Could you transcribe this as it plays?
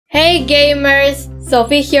Hey gamers!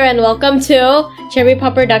 Sophie here and welcome to Cherry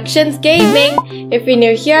Pop Productions Gaming. If you're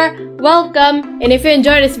new here, welcome! And if you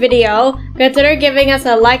enjoyed this video, consider giving us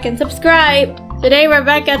a like and subscribe! Today we're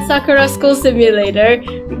back at Sakura School Simulator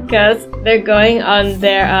because they're going on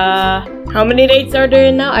their how many dates are there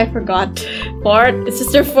now? I forgot. Fourth? Is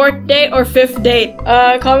this their fourth date or fifth date?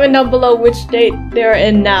 Comment down below which date they're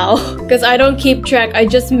in now. Because I don't keep track, I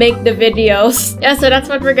just make the videos. Yeah, so that's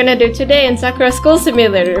what we're gonna do today in Sakura School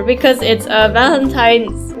Simulator because it's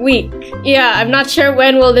Valentine's week. Yeah, I'm not sure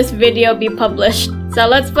when will this video be published. So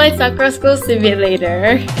let's play Sakura School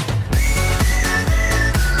Simulator.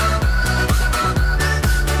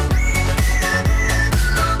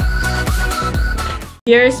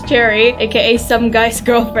 Here's Cherry, aka some guy's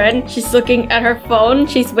girlfriend. She's looking at her phone.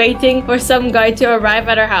 She's waiting for some guy to arrive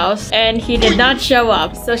at her house and he did not show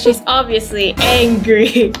up. So she's obviously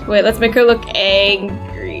angry. Wait, let's make her look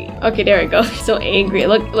angry. Okay, there we go. She's so angry.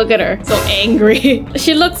 Look at her. So angry.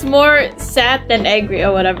 She looks more sad than angry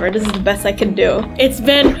or whatever. This is the best I can do. It's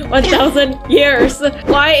been 1,000 years.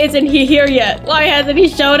 Why isn't he here yet? Why hasn't he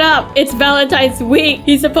showed up? It's Valentine's week.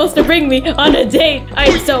 He's supposed to bring me on a date.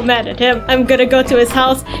 I'm so mad at him. I'm gonna go to his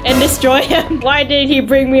house and destroy him. Why didn't he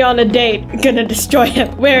bring me on a date? I'm gonna destroy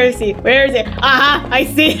him. Where is he? Where is he? Aha! I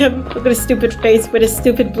see him. Look at his stupid face with his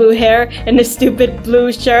stupid blue hair and his stupid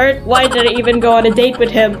blue shirt. Why did I even go on a date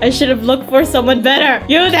with him? I should have looked for someone better.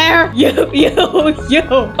 You there! You!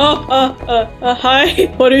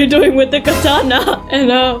 Hi. What are you doing with the katana?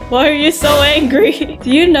 And why are you so angry?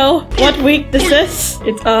 Do you know what week this is?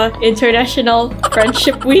 It's International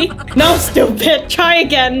Friendship Week. No, stupid. Try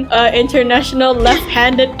again. International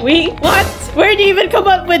Left-Handed Week. What? Where do you even come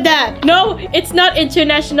up with that? No, it's not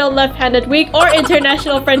International Left-Handed Week or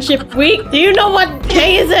International Friendship Week. Do you know what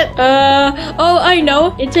day is it? Oh, I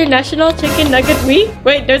know. International Chicken Nugget Week.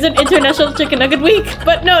 Wait, there's an International Chicken Nugget Week.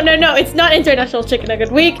 But no, it's not International Chicken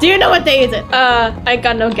Nugget Week. Do you know what day is it? I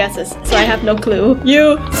got no guesses, so I have no clue.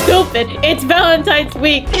 You stupid. It's Valentine's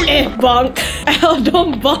week. Bonk. Ow,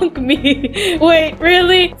 don't bonk me. Wait,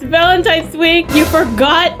 really? It's Valentine's week? You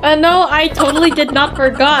forgot? No, I totally did not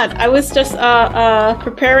forgot. I was just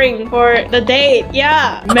preparing for the date.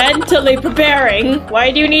 Yeah, mentally preparing. Why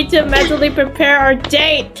do you need to mentally prepare our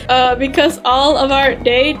date? Because all of our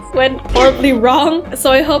dates went horribly wrong.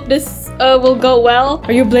 So I hope this will go well.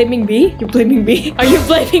 Are you blaming me? You blaming me? Are you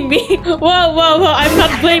blaming me? Whoa, I'm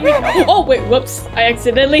not blaming. Oh wait, whoops. I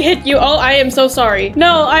accidentally hit you. Oh, I am so sorry.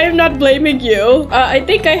 No, I am not blaming you. I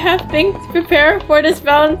think I have things to prepare for this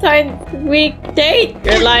Valentine's week date.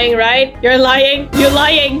 You're lying, right? You're lying. You're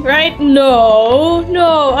lying, right? No,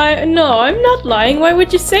 I'm not lying. Why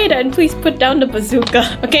would you say that? And please put down the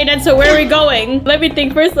bazooka. Okay, then so where are we going? Let me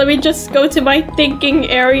think first. Let me just go to my thinking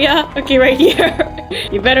area. Okay, right here.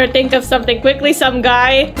 You better think of something quickly, some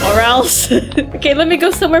guy, or else. Okay, let me go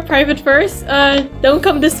somewhere private first. Don't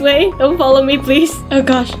come this way. Don't follow me, please. Oh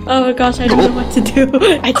gosh, I don't know what to do.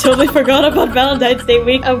 I totally forgot about Valentine's Day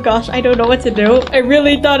week. Oh gosh, I don't know what to do. I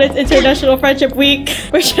really thought it's International Friendship Week.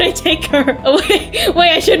 Where should I take her? Oh,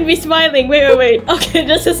 wait, I shouldn't be smiling. Wait. Okay,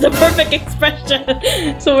 this is the perfect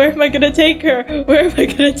expression. So where am I gonna take her? Where am I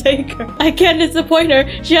gonna take her? I can't disappoint her.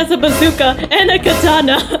 She has a bazooka and a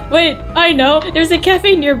katana. Wait, I know. There's a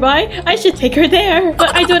cafe nearby. I should take her there.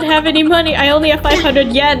 But I don't have any money. I only have 500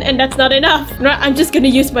 yen and that's not enough. I'm just gonna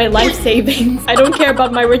use my life savings. I don't care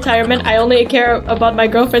about my retirement. I only care about my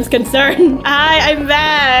girlfriend's concern. Hi, I'm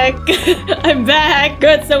back. I'm back.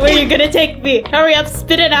 Good, so where are you gonna take me? Hurry up,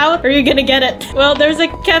 spit it out or are you gonna get it? Well, there's a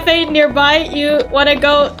cafe nearby. You wanna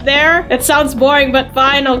go there? It sounds boring, but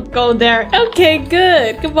fine, I'll go there. Okay,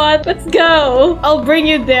 good. Come on, let's go. I'll bring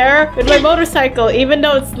you there with my motorcycle, even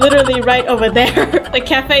though it's literally right over there. The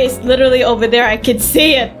cafe is literally over there. I can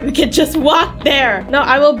see it. We can just walk there. No,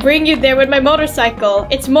 I will bring you there with my motorcycle.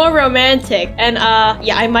 It's more romantic. And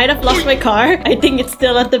yeah, I might have lost my car. I think it's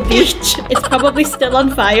still at the beach. It's probably still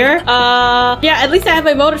on fire. Yeah, at least I have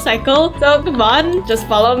my motorcycle. So come on, just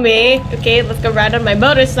follow me. Okay, let's go ride on my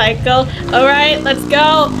motorcycle. All right, let's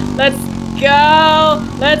go. Let's go.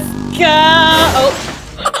 Let's go.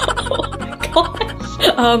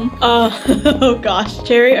 Oh my gosh. Oh gosh.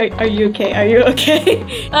 Cherry, are you okay? Are you okay?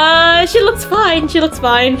 She looks fine. She looks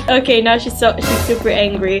fine. Okay, now she's super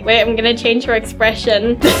angry. Wait, I'm gonna change her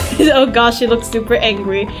expression. Oh gosh, she looks super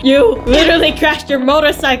angry. You literally crashed your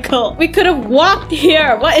motorcycle. We could have walked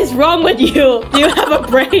here. What is wrong with you? Do you have a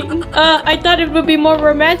brain? I thought it would be more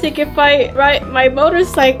romantic if I ride my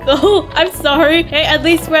motorcycle. I'm sorry. Hey, at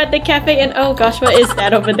least we're at the cafe and oh gosh, what is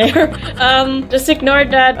that over there? Just ignore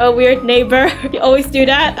that weird neighbor. He always do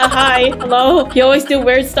that? Hi. Hello? He always do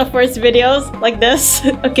weird stuff for his videos. Like this.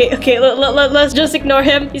 Okay. Let's just ignore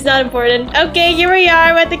him. He's not important. Okay, here we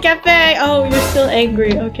are at the cafe. Oh, you're still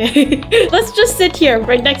angry. Okay. Let's just sit here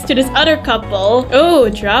right next to this other couple. Oh,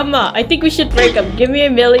 drama. I think we should break up. Give me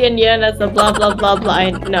 1,000,000 yen as a blah, blah, blah, blah.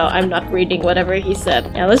 No, I'm not reading whatever he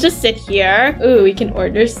said. Yeah, let's just sit here. Ooh, we can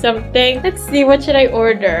order something. Let's see. What should I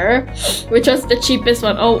order? Which was the cheapest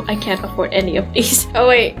one? Oh, I can't afford any of these. Oh,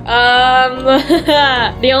 wait.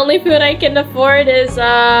 The only food I can afford is,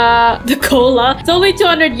 the cola. It's only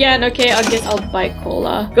 200 yen. Okay, I guess I'll buy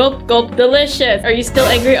cola. Gulp, gulp. Delicious. Are you still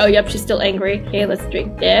angry? Oh, yep, she's still angry. Okay, let's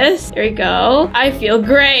drink this. There we go. I feel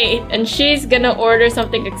great. And she's gonna order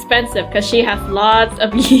something expensive because she has lots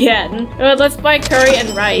of yen. Well, let's buy curry and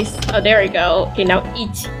rice. Oh, there we go. Okay, now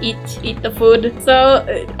eat the food. So,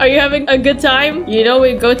 are you having a good time? You know,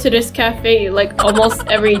 we go to this cafe like almost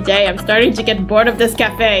every day. I'm starting to get bored of this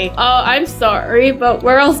cafe. Oh, I'm sorry, but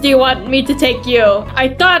where else do you want me to take you? I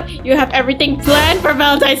thought you have everything planned for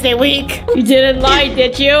Valentine's Day week. You didn't lie,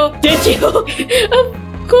 did you? Did you?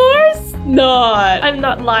 Of course not. I'm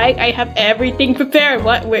not lying. I have everything prepared.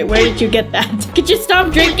 What? Wait, where did you get that? Could you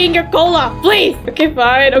stop drinking your cola, please? Okay,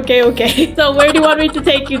 fine. Okay. So where do you want me to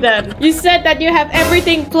take you then? You said that you have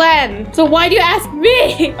everything planned. So why do you ask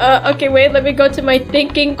me? Okay, wait. Let me go to my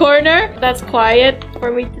thinking corner. That's quiet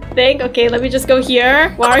for me to think. Okay, let me just go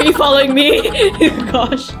here. Why are you following me?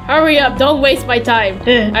 Gosh. Hurry up. Don't waste my time.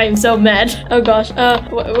 I am so mad. Oh gosh.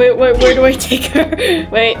 Wait, where do I take her?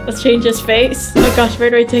 Wait, let's change his face. Oh gosh,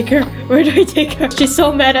 where do I take her? Where do I take her? She's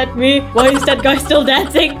so mad at me. Why is that guy still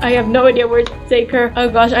dancing? I have no idea where to take her. Oh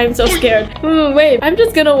gosh, I'm so scared. Wait, I'm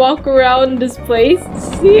just gonna walk around this place to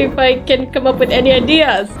see if I can come up with any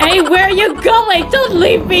ideas. Hey, where are you going? Don't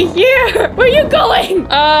leave me here. Where are you going?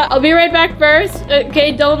 I'll be right back first.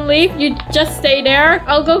 Okay, don't leave. You just stay there.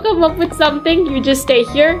 I'll go come up with something. You just stay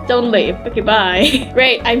here. Don't leave. Okay, bye.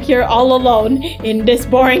 Great, I'm here all alone in this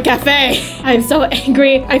boring cafe. I'm so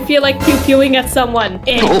angry. I feel like pew-pewing at someone.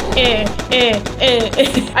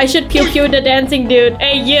 I should pew-pew the dancing dude.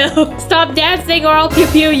 Hey, you. Stop dancing or I'll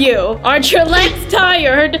pew-pew you. Aren't your legs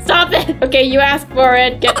tired? Stop it. Okay, you asked for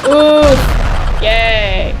it. Get... Ooh.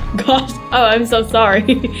 Yay. Gosh. Oh, I'm so sorry.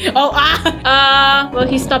 Well,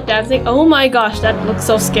 he stopped dancing. Oh my gosh, that looks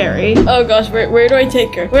so scary. Oh gosh, where do I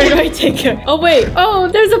take her? Where do I take her? Oh wait. Oh,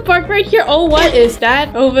 there's a park right here. Oh, what is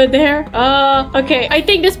that over there? Okay. I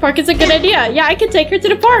think this park is a good idea. Yeah, I can take her to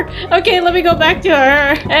the park. Okay, let me go back to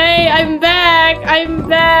her. Hey, I'm back.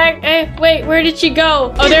 Hey, wait, where did she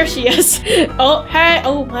go? Oh, there she is. Oh, hey.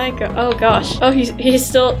 Oh my god. Oh gosh. Oh, he's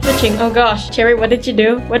still twitching. Oh gosh. Cherry, what did you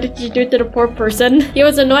do? What did you do to the poor person? He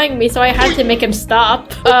was annoying me, so I had to make him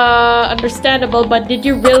stop. Understandable, but did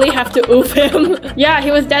you really have to oof him? Yeah, he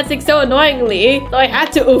was dancing so annoyingly, so I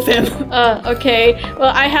had to oof him. Okay.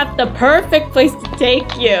 Well, I have the perfect place to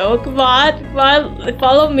take you. Come on,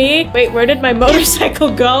 follow me. Wait, where did my motorcycle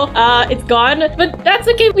go? It's gone. But that's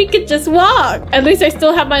okay, we could just walk. At least I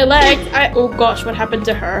still have my legs. Oh gosh, what happened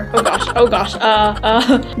to her? Oh gosh.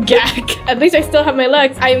 Gag. At least I still have my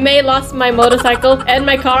legs. I may lost my motorcycle and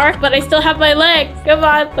my car, but I still have my legs. Come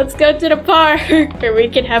on, let's go to the park where we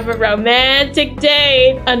can have a romantic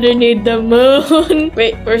date underneath the moon.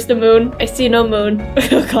 Wait, where's the moon? I see no moon.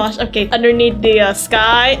 Oh gosh. Okay, underneath the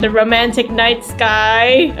sky, the romantic night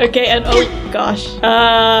sky. Okay, and oh gosh,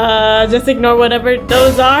 just ignore whatever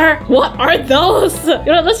those are. What are those?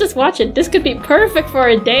 You know, let's just watch it. This could be perfect for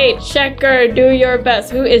a date. Shecker, do your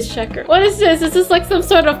best. Who is Shecker? What is this? Is this like some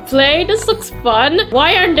sort of play? This looks fun.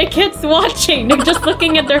 Why aren't the kids watching? They're just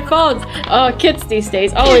looking at their phones. Oh, kids these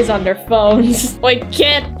days always on their phones. Wait,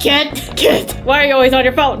 kid. Why are you always on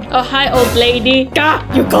your phone? Oh, hi, old lady. Gah,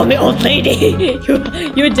 you call me old lady.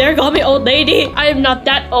 you dare call me old lady? I am not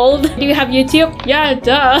that old. Do you have YouTube? Yeah,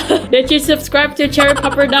 duh. Did you subscribe to Cherry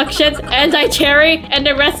Pop Productions, Anti-Cherry, and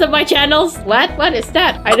the rest of my channels? What is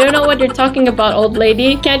that? I don't know what you're talking about, old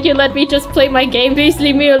lady. Can't you let me just play my game? Please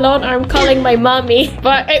leave me alone or I'm calling my mommy.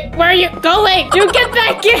 But hey, where are you going? You get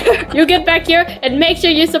back here. You get back here and make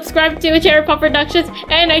sure you subscribe to Cherry Pop Productions,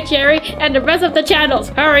 Anti-Cherry, and the rest of the channels.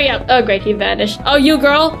 Hurry up. Oh great, he vanished. Oh, you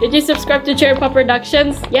girl, did you subscribe to Cherry Pop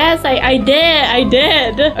Productions? Yes, I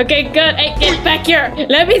did. Okay, good. Hey, get back here.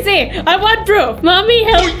 Let me see. I want proof. Mommy,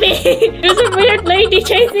 help me. There's a weird lady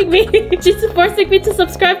chasing me. She's forcing me to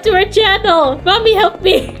subscribe to her channel. Mommy, help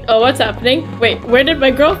me. Oh, what's happening? Wait, where did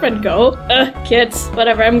my girlfriend go? Kids.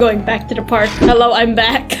 Whatever, I'm going back to the park. Hello, I'm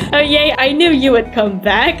back. Oh yay, I knew you would come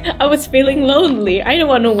back. I was feeling lonely. I don't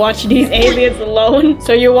want to watch these aliens alone.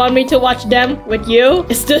 So you want me to watch them with you?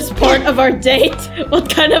 Is this part of our date? What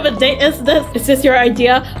kind of a date is this? Is this your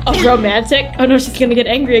idea of romantic? Oh no, she's gonna get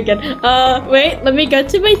angry again. Wait, let me go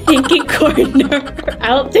to my thinking corner.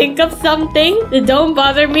 I'll think of something. Don't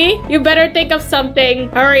bother me. You better think of something.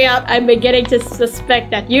 Hurry up. I'm beginning to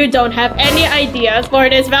suspect that you don't have any ideas for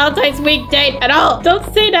this Valentine's week date at all.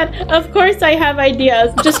 Don't say that. Of course I have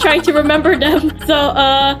ideas. Just trying to remember them. So,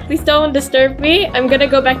 please don't disturb me. I'm gonna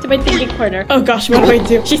go back to my thinking corner. Oh gosh, what do I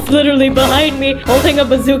do? She's literally behind me holding a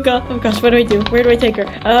bazooka. Oh gosh, what do I do? Where do I take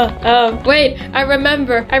her? Wait, I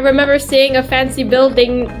remember. I remember seeing a fancy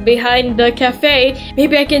building behind the cafe.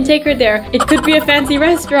 Maybe I can take her there. It could be a fancy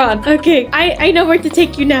restaurant. Okay, I know where to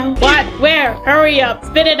take you now. What? Where? Hurry up.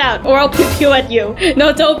 Spit it out or I'll pew-pew at you.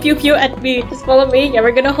 No, don't pew-pew at me. Just follow me. Yeah,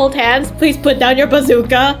 we're gonna hold hands. Please put down your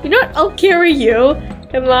bazooka. You know what? I'll carry you.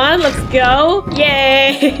 Come on, let's go.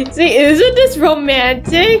 Yay. See, isn't this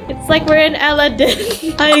romantic? It's like we're in Aladdin.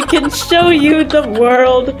 I can show you the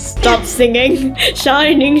world. Stop singing.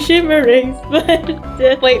 Shining, shimmering,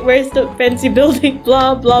 splendid. Wait, where's the fancy building?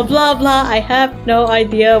 Blah, blah, blah, blah. I have no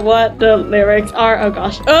idea what the lyrics are. Oh,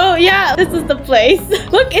 gosh. Oh, yeah, this is the place.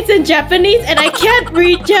 Look, it's in Japanese and I can't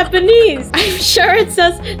read Japanese. I'm sure it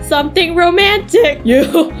says something romantic.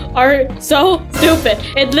 You are so stupid.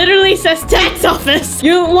 It literally says tax office.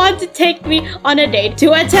 You want to take me on a date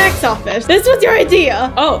to a tax office. This was your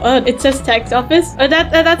idea. Oh, it says tax office.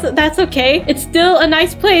 That's okay. It's still a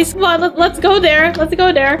nice place. Come on, let's go there. Let's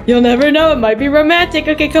go there. You'll never know. It might be romantic.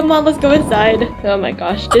 Okay, come on, let's go inside. Oh my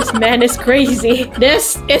gosh, this man is crazy.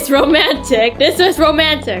 This is romantic. This is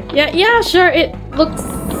romantic. Yeah, sure. It looks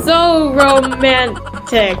so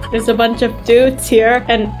romantic. There's a bunch of dudes here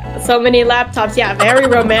and so many laptops. Yeah, very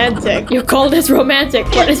romantic. You call this romantic?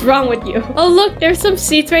 What is wrong with you? Oh, look, there's some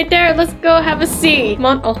seats right there. Let's go have a seat. Come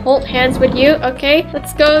on, I'll hold hands with you. Okay,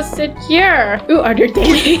 let's go sit here. Ooh, are they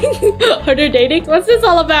dating? Are they dating? What's this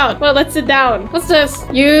all about? Well, let's sit down. What's this?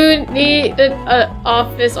 You need an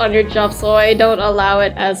office on your job, so I don't allow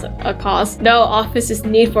it as a cost. No, office is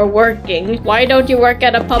need for working. Why don't you work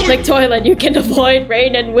at a public toilet? You can avoid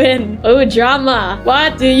rain and wind. Oh, drama. What?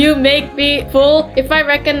 Do you make me fool? If I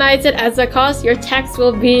recognize it as a cost, your tax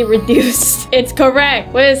will be reduced. It's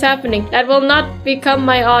correct. What is happening? That will not become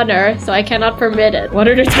my honor, so I cannot permit it. What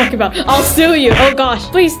are they talking about? I'll sue you. Oh gosh.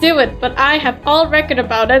 Please do it. But I have all record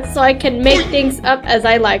about it, so I can make things up as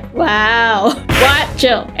I like. Wow. What?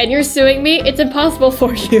 Chill. And you're suing me? It's impossible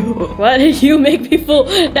for you. What did you make me fool?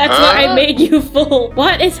 That's why I made you fool.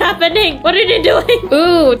 What is happening? What are you doing?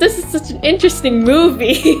 Ooh, this is such an interesting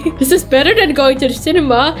movie. This is better than going to the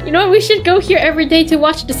cinema. You know what? We should go here every day to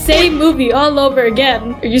watch the same movie all over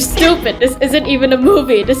again. Are you stupid? This isn't even a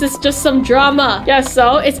movie. This is just some drama. Yeah,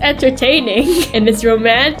 so it's entertaining and it's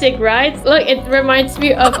romantic, right? Look, it reminds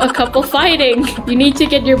me of a couple fighting. You need to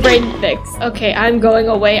get your brain fixed. Okay, I'm going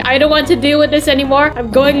away. I don't want to deal with this anymore. I'm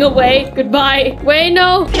going away. Goodbye. Wait,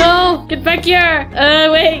 no. Get back here.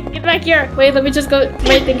 Wait, get back here. Wait, let me just go to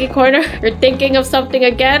my thinking corner. You're thinking of something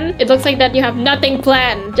again? It looks like that you have nothing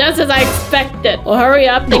planned. Just as I expected. Well, hurry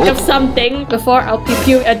up. Think of something before I'll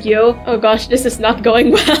pew-pew at you. Oh gosh, this is not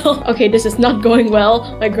going well. Okay, this is not going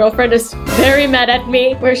well. My girlfriend is very mad at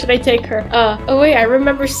me. Where should I take her? Oh wait, I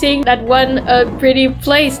remember seeing that one pretty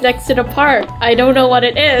place next to the park. I don't know what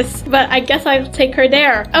it is, but I guess I'll take her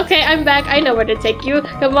there. Okay, I'm back. I know where to take you.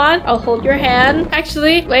 Come on, I'll hold your hand.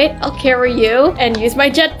 Actually, wait, I'll carry you and use my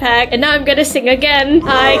jetpack. And now I'm gonna sing again.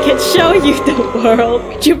 I can show you the world.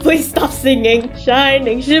 Could you please stop singing?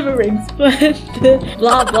 Shining, shimmering, splendid.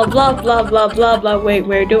 Blah, blah, blah, blah, blah, blah, blah. Wait,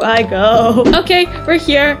 where do I go? Okay, we're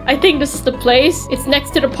here. I think this is the place. It's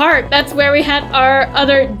next to the park. That's where we had our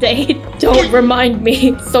other date. Don't remind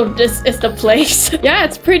me. So this is the place. Yeah,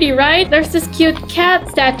 it's pretty, right? There's this cute cat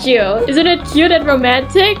statue. Isn't it cute and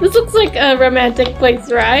romantic? This looks like a romantic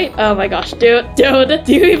place, right? Oh my gosh, dude, do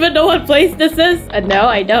you even know what place this is? No,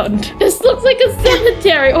 I don't. This looks like a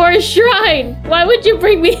cemetery or a shrine. Why would you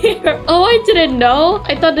bring me here? Oh, I didn't know.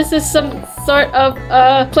 I thought this is some sort of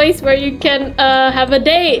place where you can have a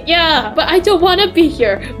date. Yeah, but I don't want to be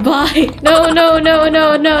here. Bye. No,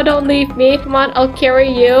 don't leave me. Come on, I'll carry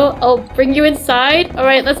you. I'll bring you inside. All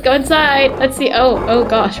right, let's go inside. Let's see. Oh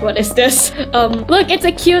gosh, what is this? Look, it's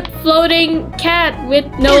a cute floating cat with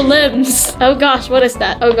no limbs. Oh gosh, what is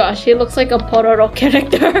that? Oh gosh, he looks like a Pororo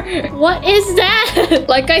character. What is that?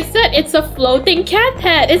 Like I said, it's a floating cat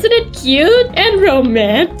head. Isn't it cute and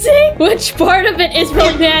romantic? Which part of it is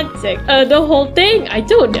romantic? The whole thing? I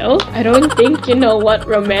don't know. I don't think you know what what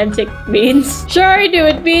romantic means? Sure I do.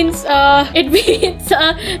 It means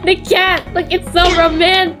they can't. Like, it's so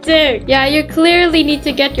romantic. Yeah, you clearly need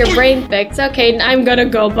to get your brain fixed. Okay, I'm gonna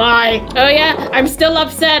go. Bye. Oh yeah, I'm still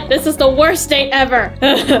upset. This is the worst date ever.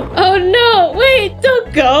 Oh no, wait,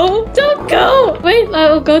 don't go. Don't go. Wait,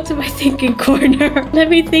 I'll go to my thinking corner. Let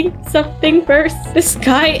me think something first. This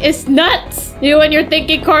guy is nuts. You and your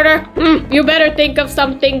thinking corner. You better think of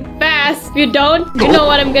something fast. If you don't, you know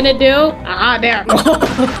what I'm gonna do? Ah, there.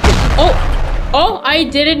 Oh, I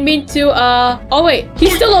didn't mean to, oh wait,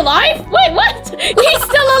 he's still alive? Wait, what? He's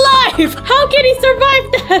still alive! How can he survive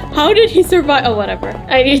that? How did he survive? Oh, whatever.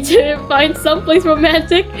 I need to find someplace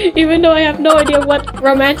romantic, even though I have no idea what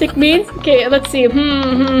romantic means. Okay, let's see.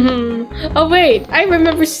 Oh wait, I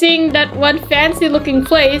remember seeing that one fancy looking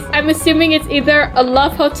place. I'm assuming it's either a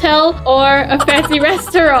love hotel or a fancy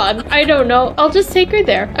restaurant. I don't know. I'll just take her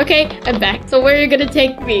there. Okay, I'm back. So where are you gonna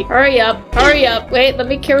take me? Hurry up. Hurry up. Wait, let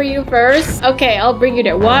me carry you first. Okay, I'll bring you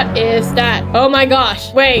there. What is that? Oh my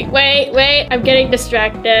gosh. Wait. I'm getting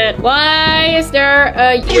distracted. Why is there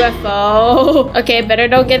a UFO? Okay, better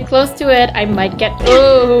don't get close to it. I might get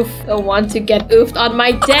oofed. Don't want to get oofed on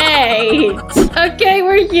my date. Okay,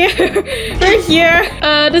 we're here. We're here.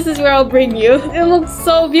 This is where I'll bring you. It looks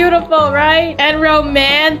so beautiful, right? And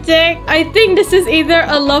romantic. I think this is either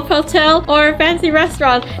a love hotel or a fancy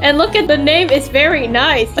restaurant. And look at the name. It's very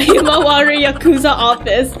nice. Himawari Yakuza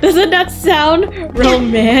office. Doesn't that sound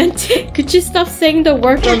romantic? Could you stop saying the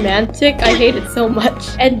word romantic? I hate it so much.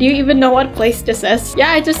 And do you even know what place this is?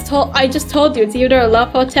 Yeah, I just told you it's either a love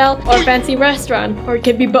hotel or a fancy restaurant, or it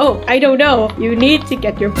can be both. I don't know. You need to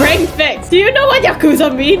get your brain fixed. Do you know what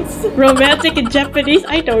Yakuza means? Romantic in Japanese?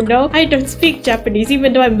 I don't know. I don't speak Japanese,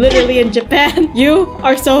 even though I'm literally in Japan. You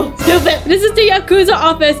are so stupid. This is the Yakuza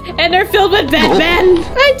office, and they're filled with Batman.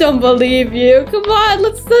 I don't believe you. Come on,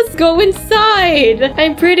 let's go inside.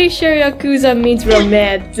 I'm pretty sure Yakuza means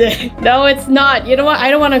romantic. No, it's not. You know what? I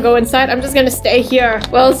don't want to go inside. I'm just gonna stay here.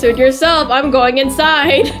 Well, suit yourself. I'm going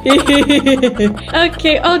inside.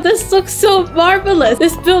 Okay. Oh, this looks so marvelous.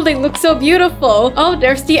 This building looks so beautiful. Oh,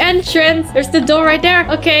 there's the entrance. There's the door right there.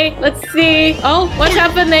 Okay, let's see. Oh, what's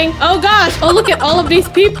happening? Oh gosh. Oh, look at all of these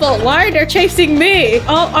people. Why are they chasing me?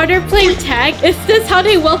 Oh, are they playing tag? Is this how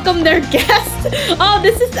they welcome their guests? Oh,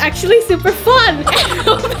 this is actually super fun.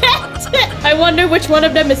 I wonder which one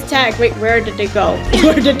of them is tag. Wait, where did they go?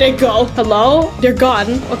 Where did they go? Hello? They're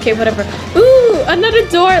gone. Okay, whatever. Ooh, another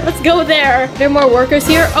door. Let's go there. There are more workers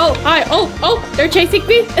here. Oh, hi. Oh, they're chasing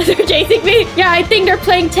me. They're chasing me. Yeah, I think they're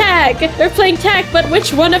playing tag. They're playing tag, but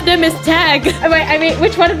which one of them is tag? I mean,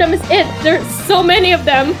 which one of them is it? There's so many of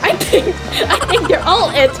them. I think they're all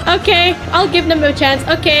it. Okay, I'll give them a chance.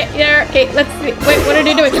 Okay, there. Okay, let's see. Wait, what are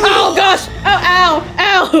they doing? Oh gosh. Oh,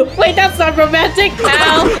 ow. Wait, that's not romantic.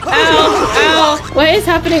 Ow. What is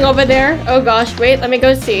happening over there? Oh gosh, wait, let me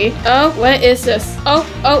go see. Oh, what is this? Oh,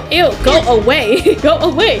 ew. Go away. Go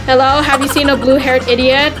away. Hello, have you seen a blue-haired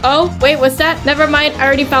idiot? Oh, wait, what's that? Never mind, I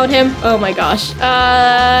already found him. Oh my gosh.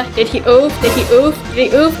 Did he oof? Did he oof?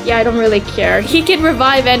 Did he oof? Yeah, I don't really care. He can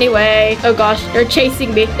revive anyway. Oh gosh, they're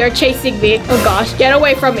chasing me. They're chasing me. Oh gosh, get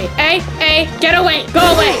away from me. Hey, get away. Go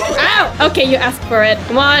away. Ow. Okay, you asked for it.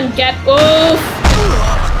 Come on, get oof.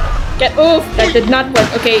 Get oofed. That did not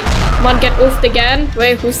work. Okay, come on, get oofed again.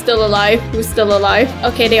 Wait, who's still alive? Who's still alive?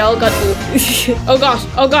 Okay, they all got oofed. Oh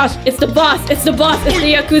gosh. It's the boss. It's the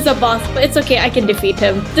Yakuza boss. But it's okay, I can defeat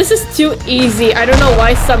him. This is too easy. I don't know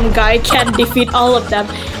why some guy can't defeat all of them.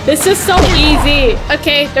 This is so easy.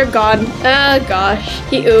 Okay, they're gone. Oh gosh.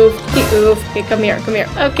 He oofed. Okay, come here.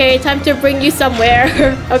 Okay, time to bring you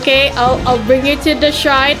somewhere. Okay, I'll bring you to the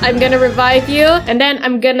shrine. I'm gonna revive you. And then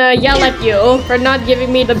I'm gonna yell at you for not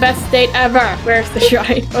giving me the best date ever. Where's the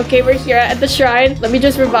shrine? Okay, we're here at the shrine. Let me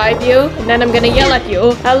just revive you. And then I'm gonna yell at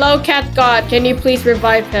you. Hello, cat god. Can you please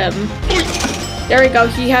revive him? There we go.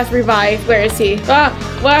 He has revived. Where is he?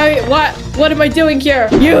 What am I doing here?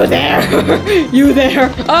 You there. You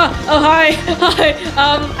there. Oh, hi.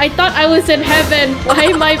 I thought I was in heaven. Why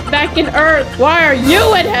am I back in earth? Why are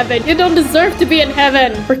you in heaven? You don't deserve to be in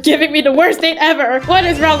heaven for giving me the worst date ever. What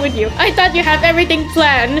is wrong with you? I thought you have everything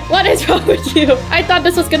planned. What is wrong with you? I thought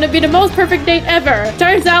this was gonna be the most perfect date ever.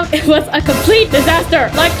 Turns out it was a complete disaster.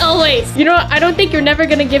 Like always. You know what? I don't think you're never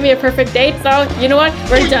gonna give me a perfect date. So, you know what?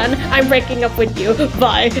 We're done. I'm breaking up with you.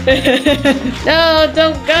 Bye. No,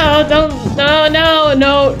 don't go. Don't No, no,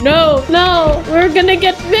 no, no, no. We're gonna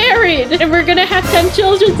get married and we're gonna have 10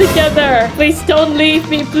 children together. Please don't leave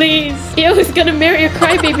me, please. He was gonna marry a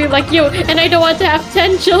crybaby like you, and I don't want to have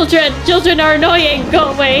 10 children. Children are annoying.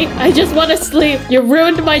 Go away. I just want to sleep. You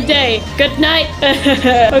ruined my day. Good night.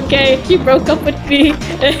 Okay, she broke up with me.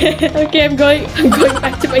 Okay, I'm going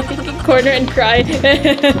back to my thinking corner and cry.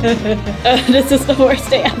 This is the worst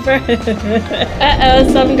day ever.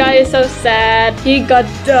 Uh-oh, some guy is so sad. He got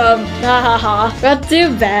dumped. Ha ha ha. Got too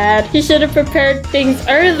bad. He should have prepared things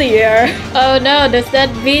earlier. Oh no, does that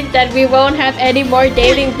mean that we won't have any more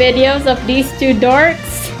dating videos of these two dorks?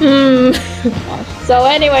 So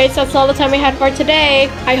anyways, that's all the time we had for today.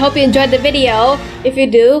 I hope you enjoyed the video. If you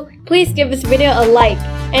do, please give this video a like.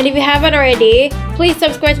 And if you haven't already, please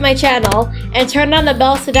subscribe to my channel and turn on the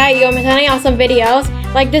bell so that you won't miss any awesome videos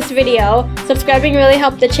like this video. Subscribing really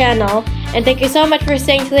helped the channel. And thank you so much for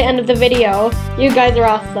staying to the end of the video. You guys are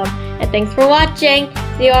awesome. And thanks for watching.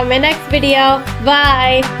 See you on my next video.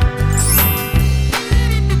 Bye!